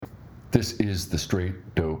This is the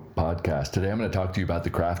Straight Dope Podcast. Today I'm going to talk to you about the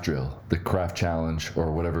Kraft drill, the Kraft challenge,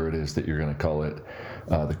 or whatever it is that you're going to call it,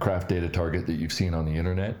 the Kraft data target that you've seen on the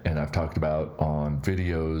internet and I've talked about on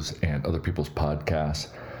videos and other people's podcasts.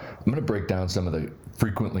 I'm going to break down some of the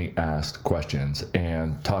frequently asked questions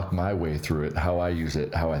and talk my way through it, how I use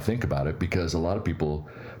it, how I think about it, because a lot of people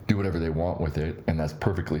do whatever they want with it, and that's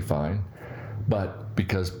perfectly fine. But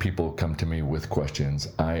because people come to me with questions,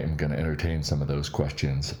 I am going to entertain some of those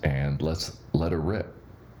questions, and let's let her rip.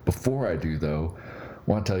 Before I do, though, I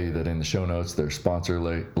want to tell you that in the show notes, there's sponsor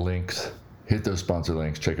links. Hit those sponsor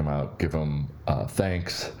links, check them out, give them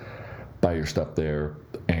thanks, buy your stuff there.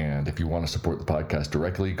 And if you want to support the podcast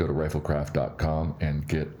directly, go to riflekraft.com and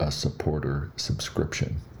get a supporter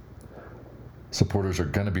subscription. Supporters are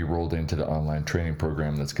going to be rolled into the online training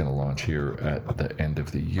program that's going to launch here at the end of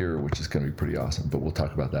the year, which is going to be pretty awesome, but we'll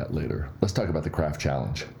talk about that later. Let's talk about the Kraft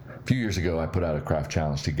challenge. A few years ago, I put out a Kraft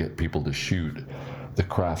challenge to get people to shoot the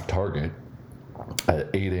Kraft target, an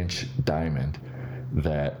 8-inch diamond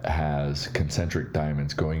that has concentric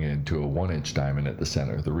diamonds going into a 1-inch diamond at the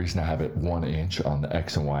center. The reason I have it 1 inch on the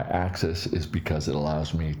X and Y axis is because it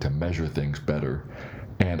allows me to measure things better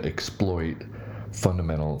and exploit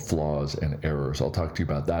fundamental flaws and errors. I'll talk to you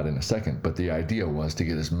about that in a second, but the idea was to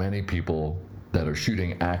get as many people that are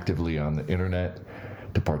shooting actively on the internet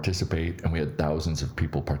to participate, and we had thousands of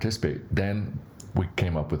people participate. Then we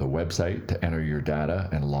came up with a website to enter your data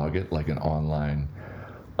and log it like an online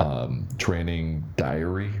training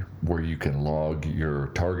diary where you can log your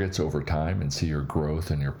targets over time and see your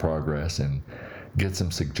growth and your progress and get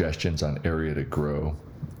some suggestions on area to grow.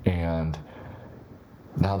 And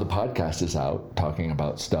now the podcast is out talking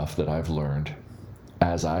about stuff that I've learned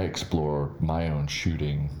as I explore my own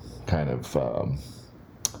shooting kind of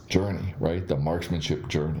journey, right? The marksmanship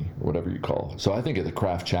journey, whatever you call it. So I think of the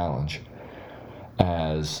Kraft challenge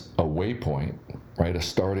as a waypoint, right? A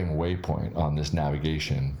starting waypoint on this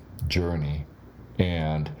navigation journey.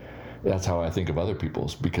 And that's how I think of other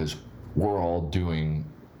people's, because we're all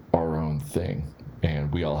doing our own thing.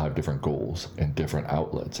 And we all have different goals and different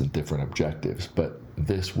outlets and different objectives, but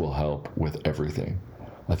this will help with everything.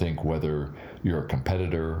 I think whether you're a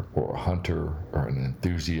competitor or a hunter or an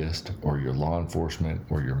enthusiast or you're law enforcement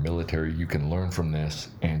or you're military, you can learn from this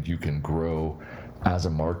and you can grow as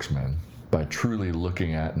a marksman by truly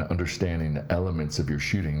looking at and understanding the elements of your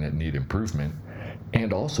shooting that need improvement,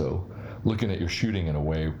 and also looking at your shooting in a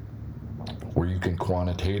way where you can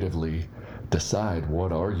quantitatively decide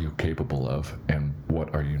what are you capable of and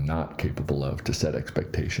what are you not capable of to set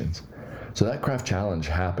expectations. So that Kraft challenge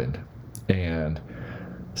happened, and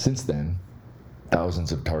since then,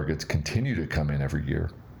 thousands of targets continue to come in every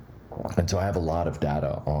year. And so I have a lot of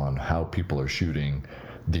data on how people are shooting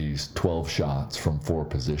these 12 shots from 4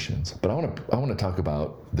 positions. But I want to talk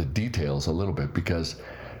about the details a little bit, because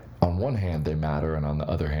on one hand they matter and on the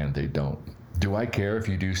other hand they don't. Do I care if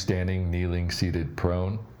you do standing, kneeling, seated,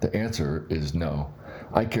 prone? The answer is no.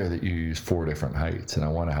 I care that you use 4 different heights, and I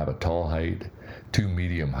want to have a tall height, 2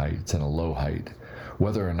 medium heights, and a low height.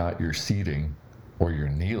 Whether or not you're seating or you're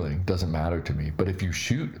kneeling doesn't matter to me, but if you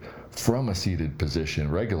shoot from a seated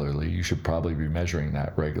position regularly, you should probably be measuring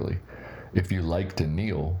that regularly. If you like to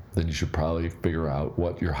kneel, then you should probably figure out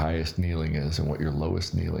what your highest kneeling is and what your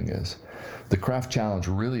lowest kneeling is. The Kraft challenge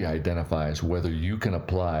really identifies whether you can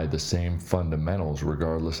apply the same fundamentals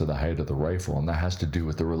regardless of the height of the rifle, and that has to do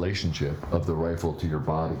with the relationship of the rifle to your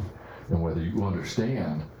body and whether you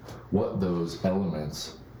understand what those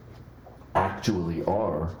elements actually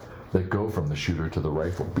are that go from the shooter to the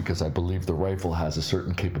rifle, because I believe the rifle has a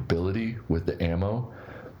certain capability with the ammo,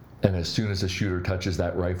 and as soon as the shooter touches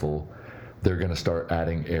that rifle, they're going to start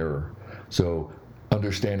adding error. So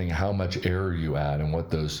understanding how much error you add and what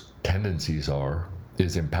those tendencies are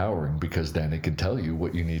is empowering, because then it can tell you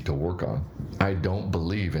what you need to work on. I don't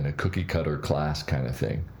believe in a cookie cutter class kind of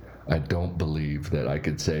thing. I don't believe that I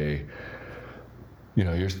could say,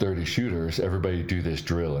 here's 30 shooters, everybody do this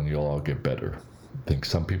drill and you'll all get better. I think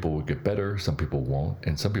some people will get better, some people won't,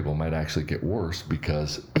 and some people might actually get worse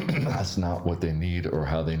because that's not what they need or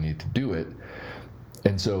how they need to do it.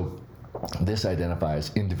 And so this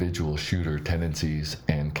identifies individual shooter tendencies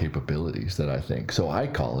and capabilities that I think. So I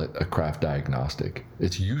call it a Kraft diagnostic.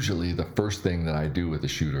 It's usually the first thing that I do with a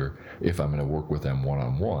shooter if I'm going to work with them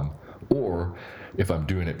one-on-one, or if I'm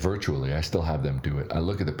doing it virtually, I still have them do it. I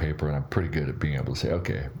look at the paper and I'm pretty good at being able to say,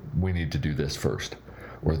 okay, we need to do this first,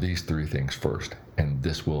 or these 3 things first, and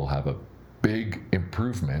this will have a big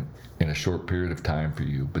improvement in a short period of time for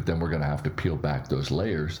you, but then we're going to have to peel back those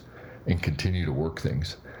layers and continue to work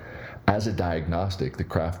things. As a diagnostic, the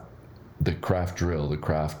Kraft drill, the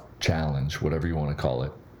Kraft challenge, whatever you want to call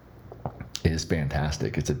it, is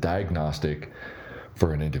fantastic. It's a diagnostic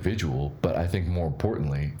for an individual, but I think more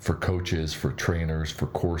importantly for coaches, for trainers, for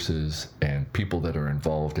courses, and people that are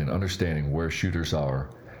involved in understanding where shooters are,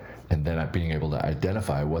 and then being able to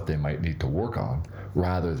identify what they might need to work on,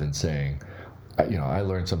 rather than saying, I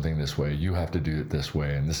learned something this way, you have to do it this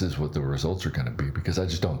way, and this is what the results are going to be, because I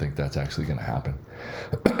just don't think that's actually going to happen.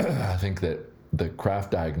 I think that the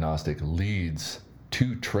Kraft diagnostic leads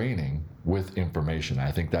to training with information.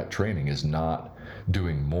 I think that training is not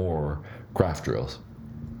doing more Kraft drills.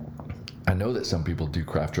 I know that some people do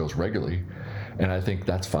Kraft drills regularly, and I think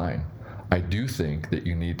that's fine. I do think that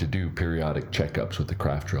you need to do periodic checkups with the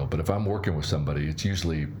Kraft drill, but if I'm working with somebody, it's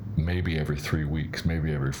usually maybe every 3 weeks,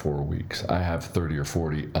 maybe every 4 weeks. I have 30 or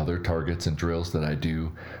 40 other targets and drills that I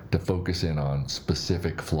do to focus in on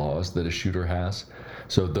specific flaws that a shooter has.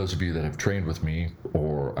 So those of you that have trained with me,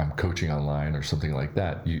 or I'm coaching online or something like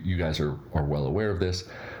that, you guys are well aware of this.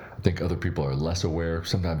 I think other people are less aware.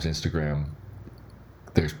 Sometimes Instagram,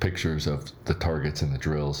 there's pictures of the targets and the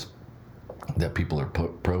drills that people are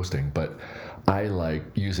posting, but I like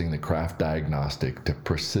using the Kraft diagnostic to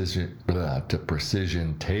precision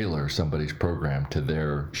tailor somebody's program to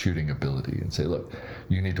their shooting ability and say, look,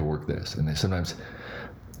 you need to work this. And sometimes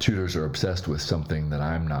shooters are obsessed with something that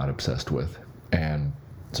I'm not obsessed with, and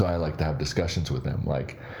so I like to have discussions with them,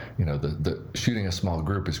 like, the shooting a small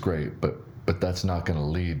group is great, but that's not going to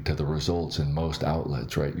lead to the results in most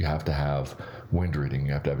outlets, right? You have to have wind reading,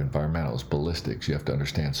 you have to have environmentals, ballistics, you have to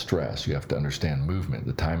understand stress, you have to understand movement,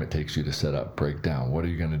 the time it takes you to set up, break down, what are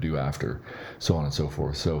you going to do after, so on and so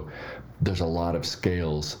forth. So there's a lot of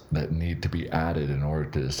scales that need to be added in order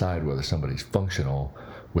to decide whether somebody's functional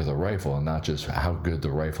with a rifle, and not just how good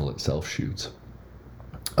the rifle itself shoots.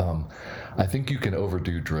 I think you can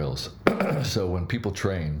overdo drills. So when people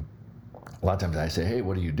train, a lot of times I say, hey,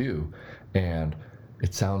 what do you do? And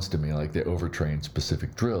it sounds to me like they overtrain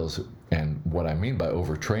specific drills. And what I mean by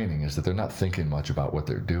overtraining is that they're not thinking much about what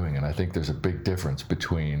they're doing. And I think there's a big difference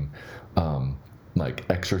between like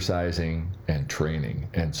exercising and training.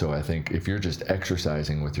 And so I think if you're just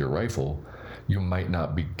exercising with your rifle, you might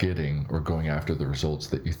not be getting or going after the results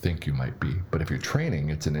that you think you might be. But if you're training,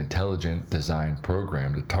 it's an intelligent design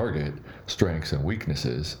program to target strengths and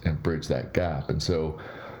weaknesses and bridge that gap. And so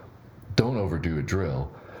don't overdo a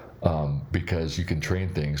drill, because you can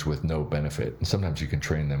train things with no benefit. And sometimes you can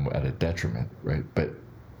train them at a detriment, right? But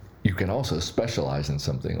you can also specialize in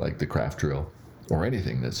something like the Kraft drill or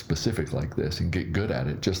anything that's specific like this and get good at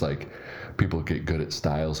it, just like people get good at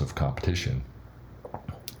styles of competition.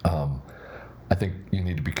 I think you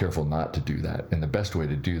need to be careful not to do that. And the best way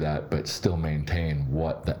to do that, but still maintain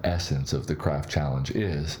what the essence of the Kraft challenge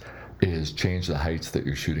is change the heights that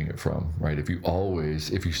you're shooting it from, right? If you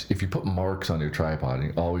put marks on your tripod and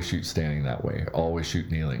you always shoot standing that way, always shoot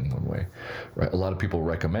kneeling one way, right? A lot of people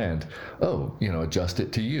recommend, adjust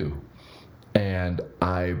it to you. And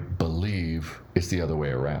I believe it's the other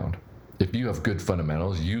way around. If you have good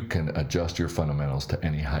fundamentals, you can adjust your fundamentals to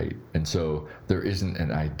any height. And so there isn't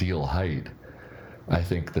an ideal height. I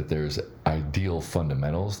think that there's ideal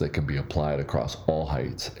fundamentals that can be applied across all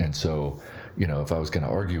heights. And so, if I was going to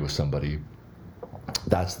argue with somebody,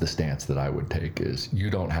 that's the stance that I would take, is you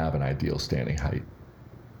don't have an ideal standing height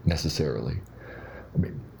necessarily.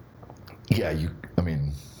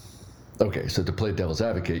 Okay, so to play devil's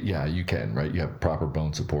advocate, yeah, you can, right? You have proper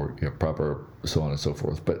bone support, you have proper so on and so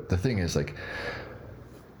forth. But the thing is, like,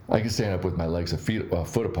 I could stand up with my legs a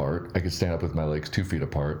foot apart. I could stand up with my legs 2 feet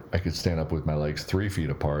apart. I could stand up with my legs 3 feet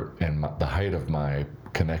apart, and the height of my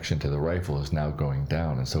connection to the rifle is now going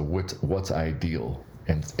down. And so what's ideal?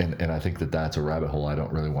 And I think that's a rabbit hole I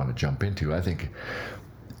don't really want to jump into. I think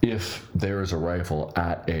if there is a rifle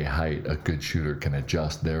at a height, a good shooter can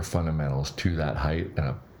adjust their fundamentals to that height and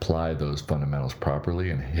apply those fundamentals properly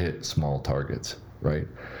and hit small targets, right?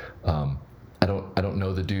 I don't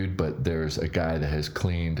know the dude, but there's a guy that has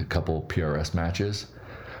cleaned a couple PRS matches.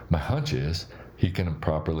 My hunch is he can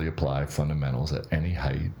properly apply fundamentals at any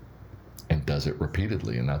height and does it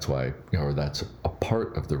repeatedly, and that's why, or that's a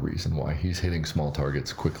part of the reason why he's hitting small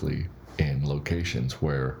targets quickly in locations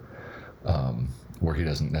where he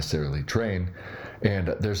doesn't necessarily train.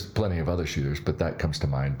 And there's plenty of other shooters, but that comes to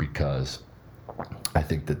mind because I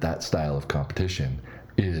think that style of competition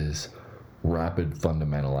is rapid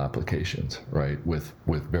fundamental applications, right, with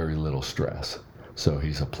very little stress. So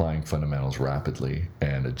he's applying fundamentals rapidly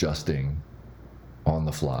and adjusting on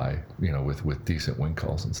the fly, with decent wing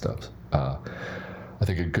calls and stuff. I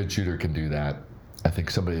think a good shooter can do that. I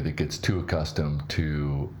think somebody that gets too accustomed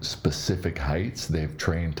to specific heights, they've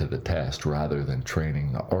trained to the test rather than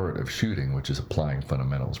training the art of shooting, which is applying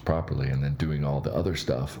fundamentals properly and then doing all the other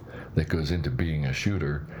stuff that goes into being a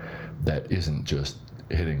shooter that isn't just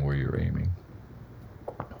hitting where you're aiming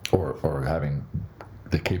or having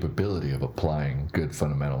the capability of applying good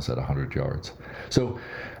fundamentals at 100 yards. So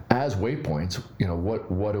as waypoints,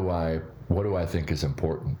 what do I think is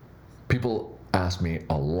important? People ask me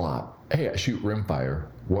a lot, hey, I shoot rimfire,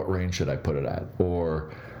 what range should I put it at?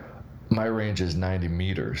 Or my range is 90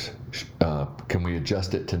 meters. Can we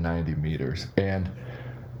adjust it to 90 meters? And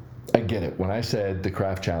I get it. When I said the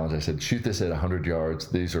Kraft challenge, I said, shoot this at 100 yards.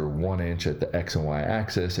 These are 1 inch at the X and Y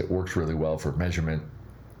axis. It works really well for measurement.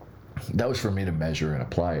 That was for me to measure and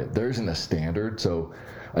apply it. There isn't a standard. So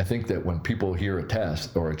I think that when people hear a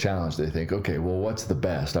test or a challenge, they think, okay, well, what's the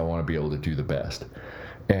best? I want to be able to do the best.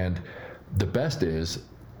 And the best is,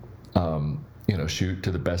 shoot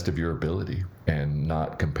to the best of your ability and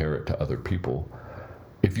not compare it to other people.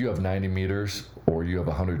 If you have 90 meters or you have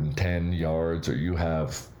 110 yards or you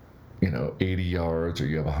have 80 yards or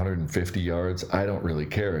you have 150 yards, I don't really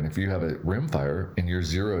care. And if you have a rimfire and you're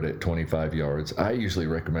zeroed at 25 yards, I usually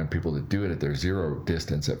recommend people to do it at their zero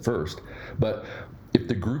distance at first. But if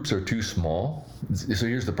the groups are too small, so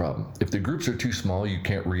here's the problem. If the groups are too small, you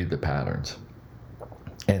can't read the patterns.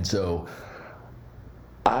 And so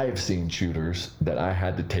I've seen shooters that I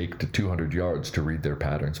had to take to 200 yards to read their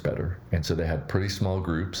patterns better. And so they had pretty small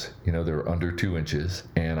groups, they were under 2 inches,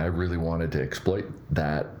 and I really wanted to exploit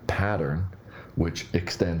that pattern, which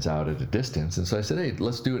extends out at a distance. And so I said, hey,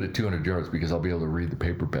 let's do it at 200 yards because I'll be able to read the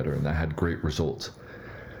paper better, and that had great results.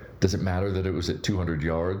 Does it matter that it was at 200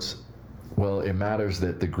 yards? Well, it matters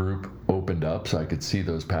that the group opened up so I could see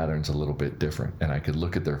those patterns a little bit different and I could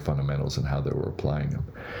look at their fundamentals and how they were applying them.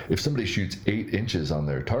 If somebody shoots 8 inches on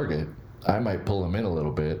their target, I might pull them in a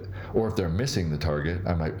little bit, or if they're missing the target,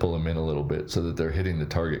 I might pull them in a little bit so that they're hitting the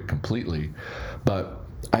target completely. But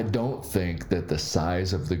I don't think that the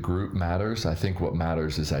size of the group matters. I think what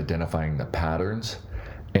matters is identifying the patterns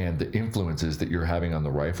and the influences that you're having on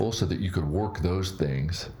the rifle so that you could work those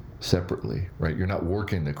things separately, right? You're not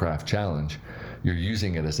working the Kraft challenge. You're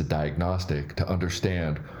using it as a diagnostic to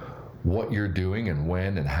understand what you're doing and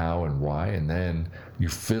when and how and why, and then you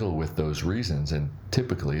fiddle with those reasons. And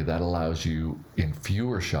typically that allows you in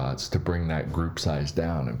fewer shots to bring that group size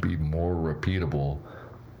down and be more repeatable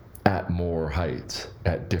at more heights,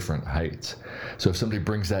 at different heights. So if somebody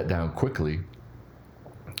brings that down quickly,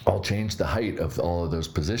 I'll change the height of all of those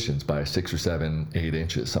positions by 6 or 7, 8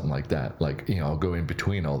 inches, something like that. I'll go in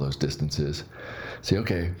between all those distances. Say,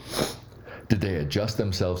 okay, did they adjust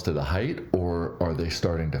themselves to the height, or are they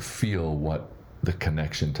starting to feel what the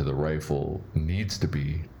connection to the rifle needs to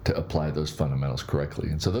be to apply those fundamentals correctly?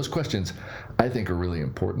 And so those questions I think are really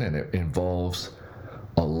important, and it involves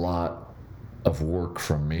a lot of work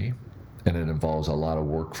from me, and it involves a lot of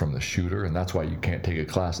work from the shooter. And that's why you can't take a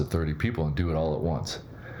class of 30 people and do it all at once.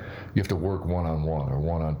 You have to work one-on-one or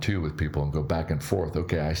one-on-two with people and go back and forth.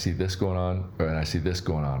 Okay, I see this going on, and I see this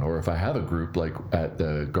going on. Or if I have a group like at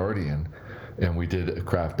the Guardian, and we did a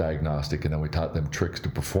Kraft diagnostic, and then we taught them tricks to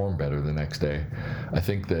perform better the next day, I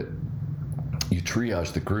think that you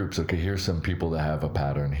triage the groups. Okay, here's some people that have a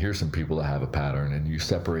pattern. Here's some people that have a pattern, and you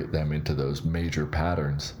separate them into those major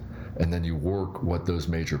patterns, and then you work what those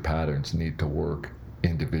major patterns need to work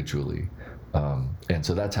individually. And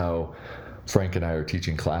so that's how Frank and I are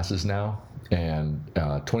teaching classes now, and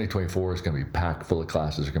 2024 is going to be packed full of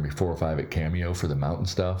classes. There's going to be 4 or 5 at Cameo for the mountain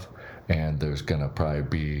stuff, and there's going to probably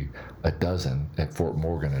be a dozen at Fort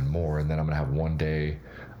Morgan and more. And then I'm going to have 1 day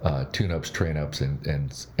tune-ups, train-ups,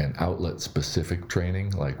 and outlet-specific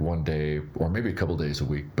training, like 1 day or maybe a couple days a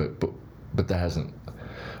week. But that hasn't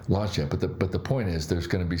launched yet. But the point is, there's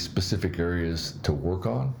going to be specific areas to work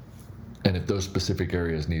on. And if those specific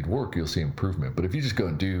areas need work, you'll see improvement. But if you just go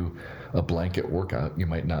and do a blanket workout, you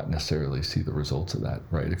might not necessarily see the results of that,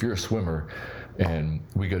 right? If you're a swimmer and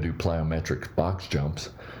we go do plyometric box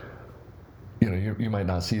jumps, you might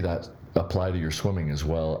not see that apply to your swimming as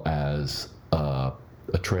well as a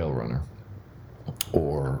trail runner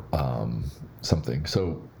or something.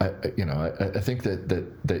 So I think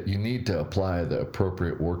that you need to apply the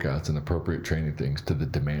appropriate workouts and appropriate training things to the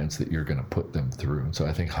demands that you're going to put them through. And so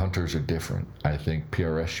I think hunters are different. I think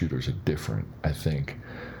PRS shooters are different. I think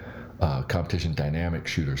competition dynamic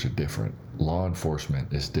shooters are different. Law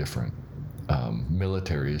enforcement is different.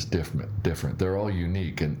 Military is different. They're all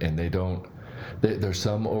unique, and there's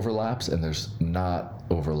some overlaps, and there's not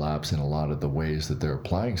overlaps in a lot of the ways that they're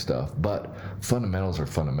applying stuff, but fundamentals are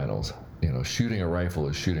fundamentals. Shooting a rifle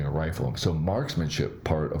is shooting a rifle. So marksmanship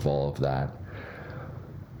part of all of that,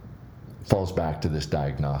 falls back to this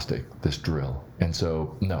diagnostic, this drill. And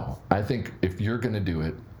so, no, I think if you're going to do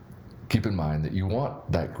it, keep in mind that you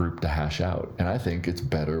want that group to hash out. And I think it's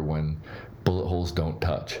better when bullet holes don't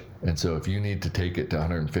touch. And so if you need to take it to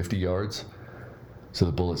 150 yards so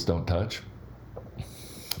the bullets don't touch,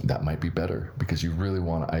 that might be better, because you really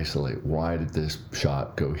want to isolate, why did this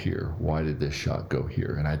shot go here? Why did this shot go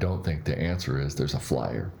here? And I don't think the answer is there's a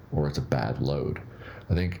flyer or it's a bad load.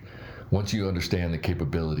 I think once you understand the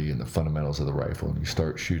capability and the fundamentals of the rifle and you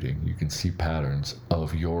start shooting, you can see patterns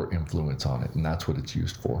of your influence on it, and that's what it's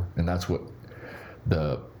used for. And that's what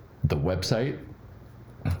the website,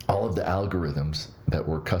 all of the algorithms that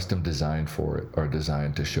were custom designed for it are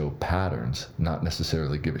designed to show patterns, not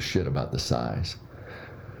necessarily give a shit about the size.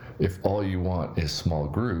 If all you want is small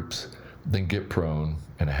groups, then get prone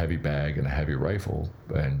and a heavy bag and a heavy rifle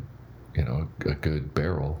and, you know, a good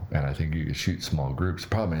barrel, and I think you can shoot small groups. The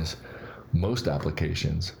problem is most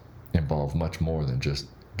applications involve much more than just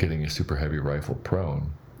getting a super heavy rifle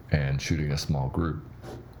prone and shooting a small group.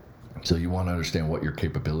 So you want to understand what your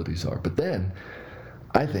capabilities are. But then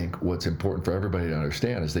I think what's important for everybody to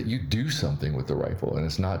understand is that you do something with the rifle, and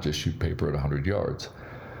it's not just shoot paper at 100 yards.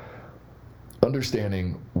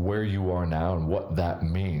 Understanding where you are now and what that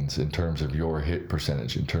means in terms of your hit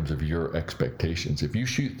percentage, in terms of your expectations. If you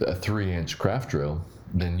shoot a 3-inch Kraft drill,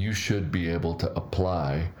 then you should be able to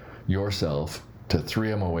apply yourself to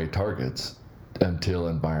 3 MOA targets until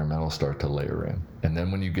environmentals start to layer in. And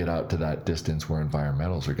then when you get out to that distance where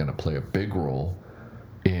environmentals are going to play a big role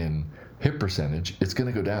in hit percentage, it's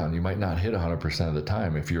going to go down. You might not hit 100% of the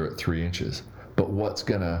time if you're at 3 inches. But what's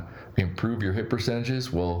going to improve your hit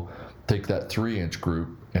percentages? Well, take that 3-inch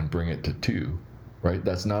group and bring it to 2, right?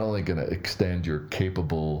 That's not only going to extend your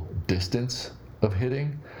capable distance of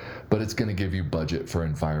hitting, but it's going to give you budget for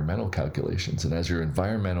environmental calculations. And as your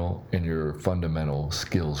environmental and your fundamental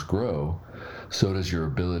skills grow, so does your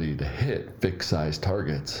ability to hit fixed size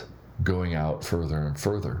targets going out further and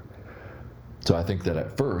further. So I think that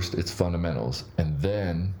at first it's fundamentals, and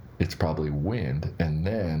then it's probably wind, and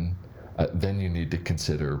then you need to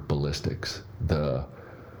consider ballistics.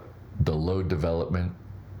 The load development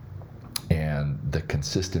and the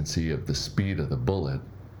consistency of the speed of the bullet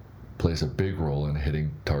plays a big role in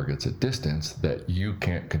hitting targets at distance that you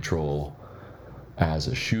can't control as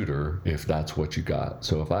a shooter if that's what you got.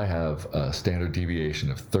 So if I have a standard deviation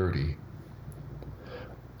of 30,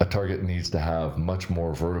 a target needs to have much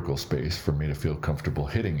more vertical space for me to feel comfortable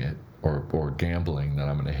hitting it, or gambling that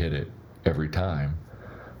I'm going to hit it every time,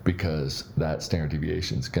 because that standard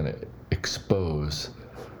deviation is going to expose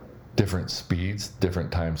different speeds, different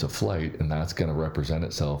times of flight, and that's going to represent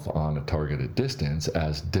itself on a targeted distance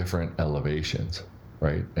as different elevations,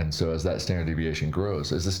 right? And so as that standard deviation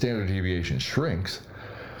grows, as the standard deviation shrinks,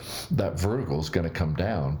 that vertical is going to come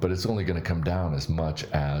down, but it's only going to come down as much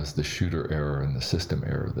as the shooter error and the system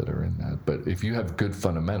error that are in that. But if you have good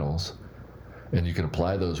fundamentals and you can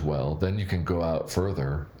apply those well, then you can go out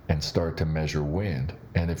further and start to measure wind.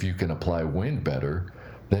 And if you can apply wind better,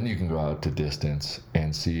 then you can go out to distance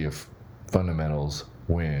and see if fundamentals,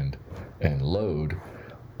 wind, and load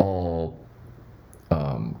all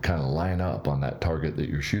kind of line up on that target that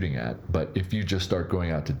you're shooting at. But if you just start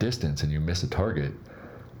going out to distance and you miss a target,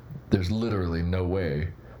 there's literally no way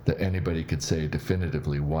that anybody could say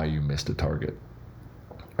definitively why you missed a target,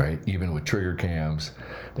 right? Even with trigger cams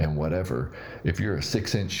and whatever, if you're a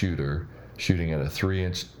 6-inch shooter shooting at a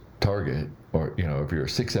 3-inch target, or, you know, if you're a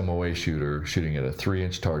 6 MOA shooter shooting at a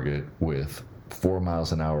 3-inch target with 4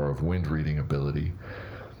 miles an hour of wind reading ability,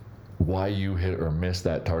 why you hit or miss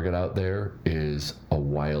that target out there is a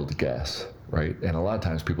wild guess, right? And a lot of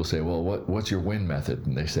times people say, well, what's your wind method?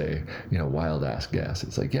 And they say, you know, wild ass guess.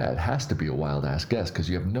 It's like, yeah, it has to be a wild ass guess, because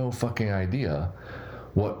you have no fucking idea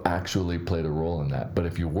what actually played a role in that. But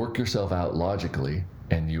if you work yourself out logically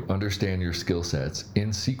and you understand your skill sets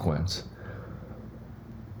in sequence,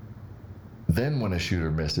 then when a shooter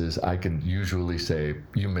misses, I can usually say,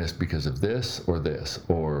 you missed because of this,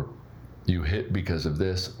 or you hit because of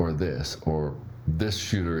this, or this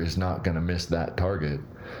shooter is not going to miss that target,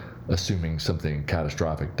 assuming something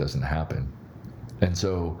catastrophic doesn't happen. And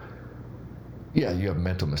so, yeah, you have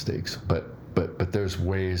mental mistakes, but there's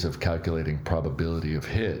ways of calculating probability of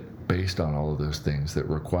hit based on all of those things that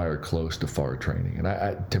require close to far training.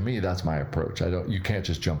 And to me, that's my approach. You can't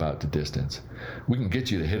just jump out to distance. We can get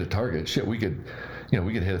you to hit a target. Shit, we could hit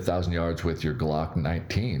 1,000 yards with your Glock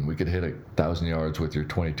 19. We could hit 1,000 yards with your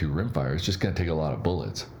 22 rimfire. It's just going to take a lot of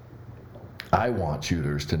bullets. I want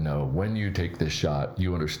shooters to know when you take this shot,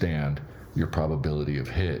 you understand your probability of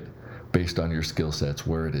hit based on your skill sets,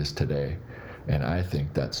 where it is today. And I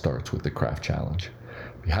think that starts with the Kraft challenge.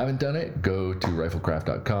 If you haven't done it, go to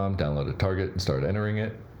riflecraft.com, download a target, and start entering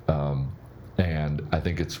it. And I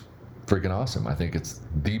think it's freaking awesome. I think it's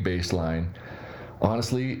the baseline.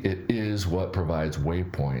 Honestly, it is what provides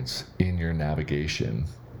waypoints in your navigation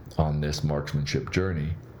on this marksmanship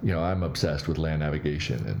journey. I'm obsessed with land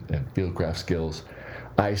navigation and fieldcraft skills.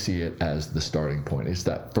 I see it as the starting point. It's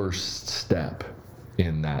that first step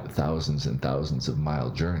in that thousands and thousands of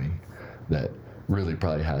mile journey that really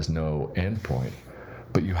probably has no end point.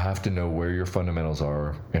 But you have to know where your fundamentals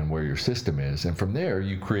are and where your system is. And from there,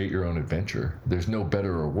 you create your own adventure. There's no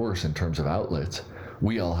better or worse in terms of outlets.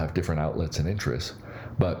 We all have different outlets and interests.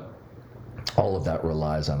 But all of that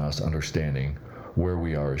relies on us understanding where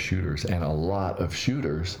we are as shooters. And a lot of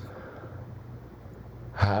shooters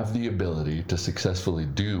have the ability to successfully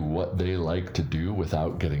do what they like to do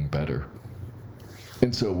without getting better.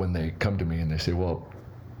 And so when they come to me and they say, well,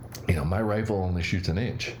 my rifle only shoots an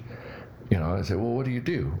inch. I say, well, what do you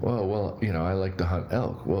do? Well, I like to hunt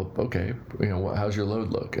elk. Well, okay, how's your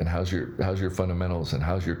load look, and how's your fundamentals, and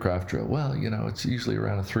how's your craft drill? Well, it's usually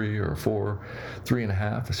around a 3 or a 4,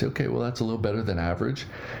 3.5. I say, okay, well, that's a little better than average.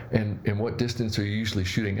 And what distance are you usually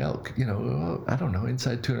shooting elk? I don't know,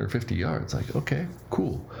 inside 250 yards. Like, okay,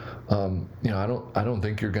 cool. I don't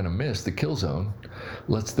think you're going to miss the kill zone.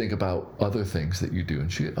 Let's think about other things that you do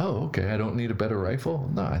and shoot. Oh, okay, I don't need a better rifle.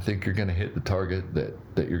 No, I think you're going to hit the target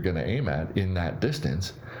that you're going to aim at in that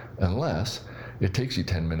distance, unless it takes you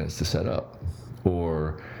 10 minutes to set up,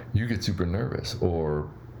 or you get super nervous,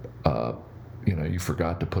 or you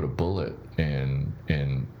forgot to put a bullet in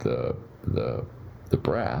the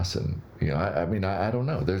brass, and I don't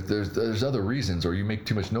know. There's other reasons, or you make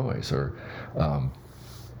too much noise, or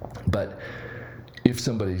but if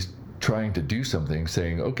somebody's trying to do something,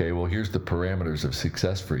 saying, okay, well, here's the parameters of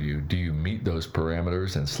success for you. Do you meet those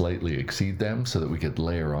parameters and slightly exceed them, so that we could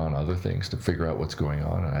layer on other things to figure out what's going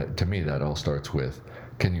on? And to me, that all starts with,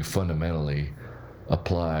 can you fundamentally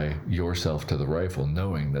apply yourself to the rifle,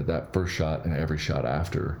 knowing that first shot and every shot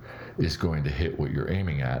after is going to hit what you're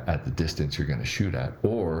aiming at the distance you're going to shoot at?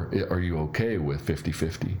 Or are you okay with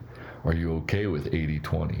 50-50? Are you okay with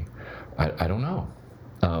 80-20? I don't know.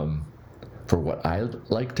 For what I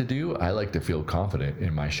like to do, I like to feel confident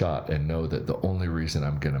in my shot and know that the only reason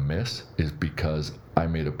I'm going to miss is because I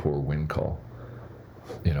made a poor wind call.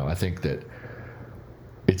 I think that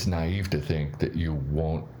it's naive to think that you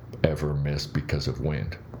won't ever miss because of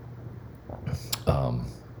wind. And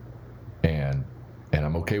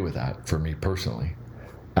I'm okay with that, for me personally,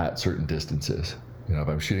 at certain distances. If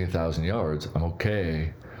I'm shooting 1,000 yards, I'm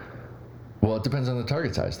okay. Well, it depends on the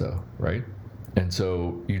target size, though, right? And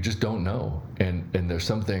so you just don't know, and there's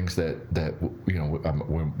some things that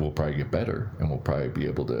we'll probably get better, and we'll probably be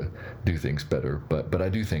able to do things better. But I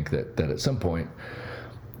do think that at some point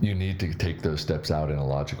you need to take those steps out in a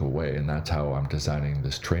logical way, and that's how I'm designing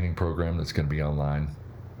this training program that's going to be online.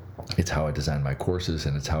 It's how I design my courses,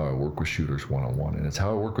 and it's how I work with shooters one-on-one, and it's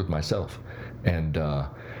how I work with myself. And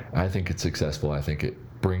I think it's successful. I think it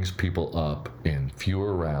brings people up in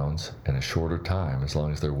fewer rounds in a shorter time, as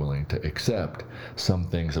long as they're willing to accept some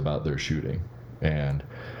things about their shooting. And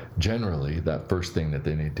generally, that first thing that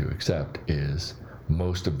they need to accept is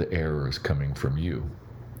most of the error is coming from you,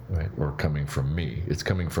 right? Or coming from me. It's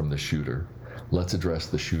coming from the shooter. Let's address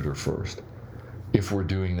the shooter first. If we're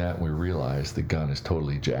doing that and we realize the gun is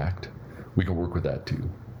totally jacked, we can work with that too.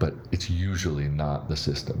 But it's usually not the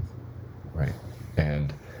system, right?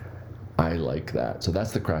 And I like that. So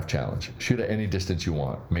that's the Kraft challenge. Shoot at any distance you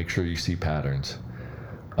want. Make sure you see patterns.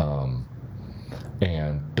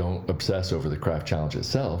 And don't obsess over the Kraft challenge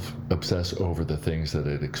itself. Obsess over the things that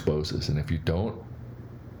it exposes. And if you don't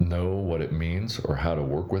know what it means or how to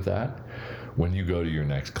work with that, when you go to your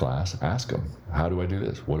next class, ask them, how do I do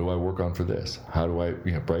this? What do I work on for this? How do I,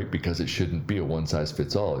 right? Because it shouldn't be a one size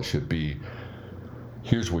fits all. It should be,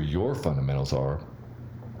 here's where your fundamentals are.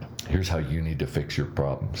 Here's how you need to fix your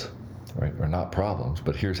problems. Right? Or not problems,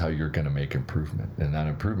 but here's how you're going to make improvement. And that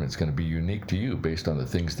improvement is going to be unique to you based on the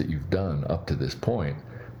things that you've done up to this point,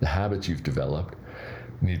 the habits you've developed.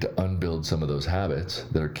 You need to unbuild some of those habits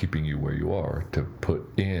that are keeping you where you are to put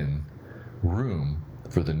in room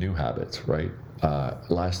for the new habits, right?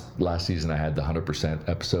 Last season I had the 100%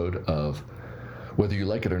 episode of whether you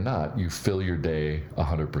like it or not, you fill your day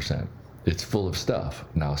 100%. It's full of stuff.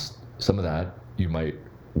 Now, some of that you might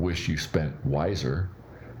wish you spent wiser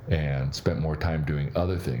and spent more time doing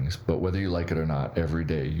other things, but whether you like it or not, every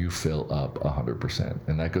day you fill up 100%,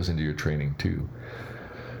 and that goes into your training too.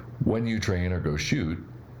 When you train or go shoot,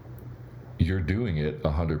 you're doing it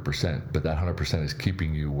 100%, but that 100% is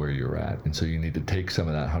keeping you where you're at, and so you need to take some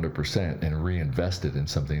of that 100% and reinvest it in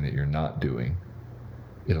something that you're not doing,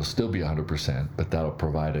 it'll still be 100%, but that'll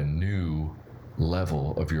provide a new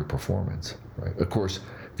level of your performance, right? Of course,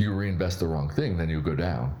 if you reinvest the wrong thing, then you'll go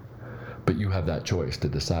down. But you have that choice to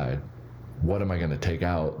decide, what am I going to take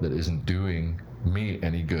out that isn't doing me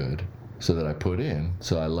any good, so that I put in,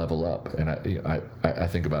 so I level up. And I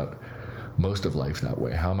think about most of life that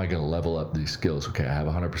way. How am I going to level up these skills? Okay, I have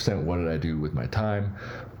 100%. What did I do with my time?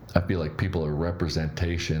 I feel like people are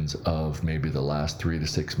representations of maybe the last 3 to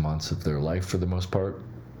 6 months of their life for the most part.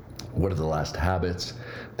 What are the last habits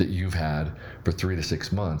that you've had for 3 to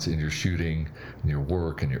 6 months in your shooting, in your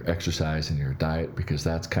work, and your exercise, and your diet? Because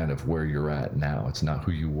that's kind of where you're at now. It's not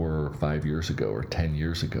who you were 5 years ago or 10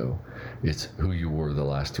 years ago. It's who you were the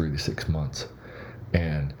last 3 to 6 months.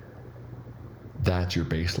 And that's your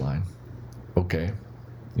baseline. Okay,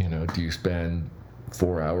 do you spend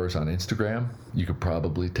 4 hours on Instagram? You could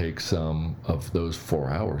probably take some of those 4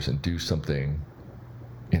 hours and do something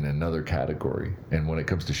in another category. And when it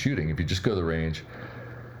comes to shooting, if you just go to the range,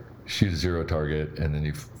 shoot a 0 target, and then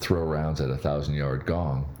you throw rounds at a 1,000-yard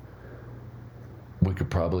gong, we could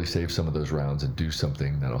probably save some of those rounds and do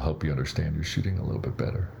something that'll help you understand your shooting a little bit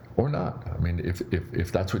better. Or not. I mean,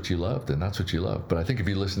 if that's what you love, then that's what you love. But I think if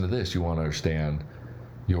you listen to this, you want to understand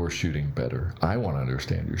your shooting better. I want to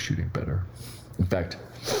understand your shooting better. In fact,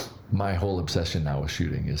 my whole obsession now with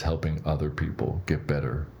shooting is helping other people get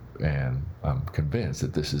better. And I'm convinced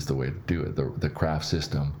that this is the way to do it. The Kraft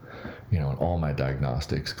system, and all my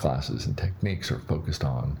diagnostics classes and techniques are focused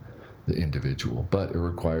on the individual, but it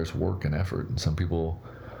requires work and effort. And some people,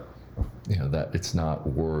 that it's not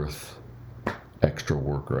worth extra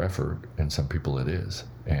work or effort, and some people it is.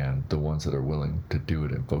 And the ones that are willing to do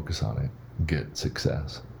it and focus on it get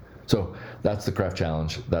success. So that's the Kraft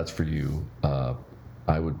Challenge. That's for you.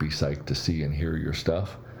 I would be psyched to see and hear your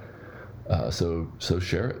stuff. So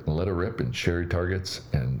share it and let it rip, and share your targets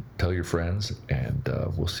and tell your friends, and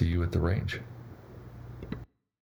we'll see you at the range.